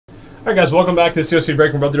Alright guys, welcome back to the COC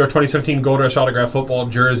break. We're about to do our 2017 Gold Rush Autograph Football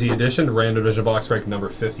Jersey Edition, random division box break number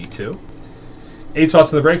 52. 8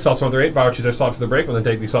 spots in the break, slots 1 through 8. Buyer choose their slot for the break. We'll then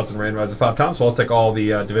take these slots and randomize it 5 times. So we'll take all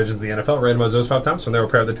the divisions of the NFL, randomize those 5 times. From there, we'll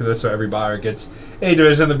pair the two of this so every buyer gets a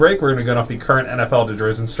division in the break. We're going to go off the current NFL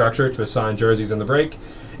division structure to assign jerseys in the break.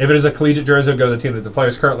 If it is a collegiate jersey, it'll go to the team that the player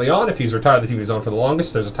is currently on. If he's retired, the team he's on for the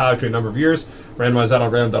longest. There's a tie between a number of years. Randomize that on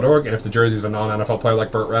random.org. And if the jersey is of a non-NFL player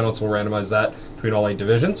like Burt Reynolds, we'll randomize that between all 8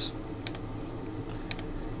 divisions.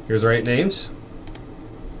 Here's our 8 names.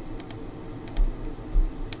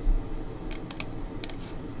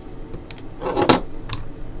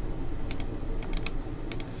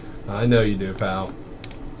 I know you do, pal.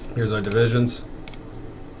 Here's our divisions.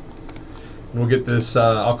 We'll get this,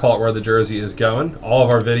 I'll call it where the jersey is going. All of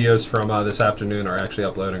our videos from this afternoon are actually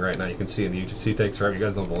uploading right now. You can see in the YouTube. See, it takes forever. You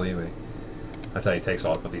guys don't believe me. I tell you, it takes a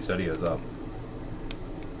while to put these videos up.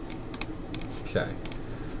 Okay.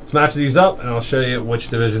 Let's match these up, and I'll show you which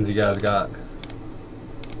divisions you guys got.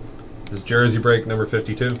 This is jersey break number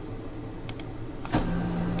 52.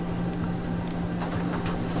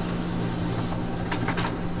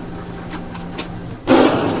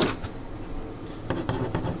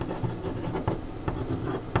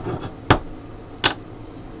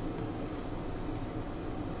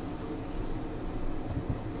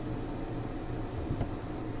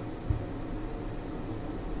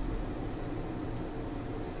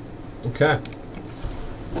 Okay.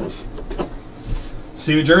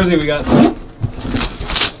 See what jersey we got.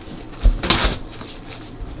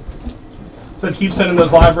 So keep sending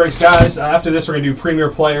those live breaks, guys. After this, we're going to do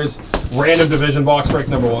Premier Players, random division box break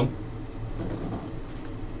number 1.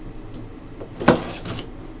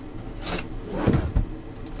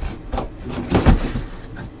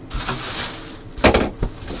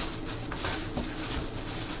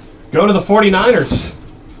 Go to the 49ers.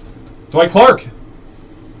 Dwight Clark.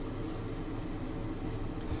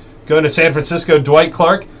 Going to San Francisco, Dwight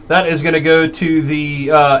Clark. That is going to go to the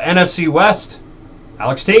NFC West,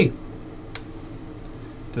 Alex T.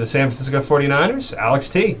 To the San Francisco 49ers, Alex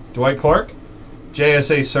T. Dwight Clark.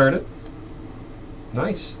 JSA Certed.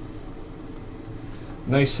 Nice.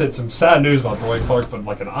 Nice hit. Some sad news about Dwight Clark, but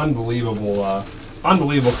like an unbelievable career.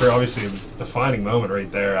 Obviously, a defining moment right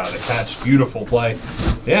there. The catch, beautiful play.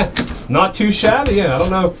 Yeah, not too shabby. Yeah, I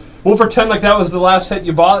don't know. We'll pretend like that was the last hit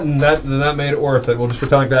you bought, and that made it worth it. We'll just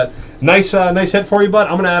pretend like that. Nice hit for you, bud.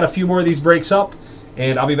 I'm going to add a few more of these breaks up,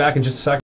 and I'll be back in just a second.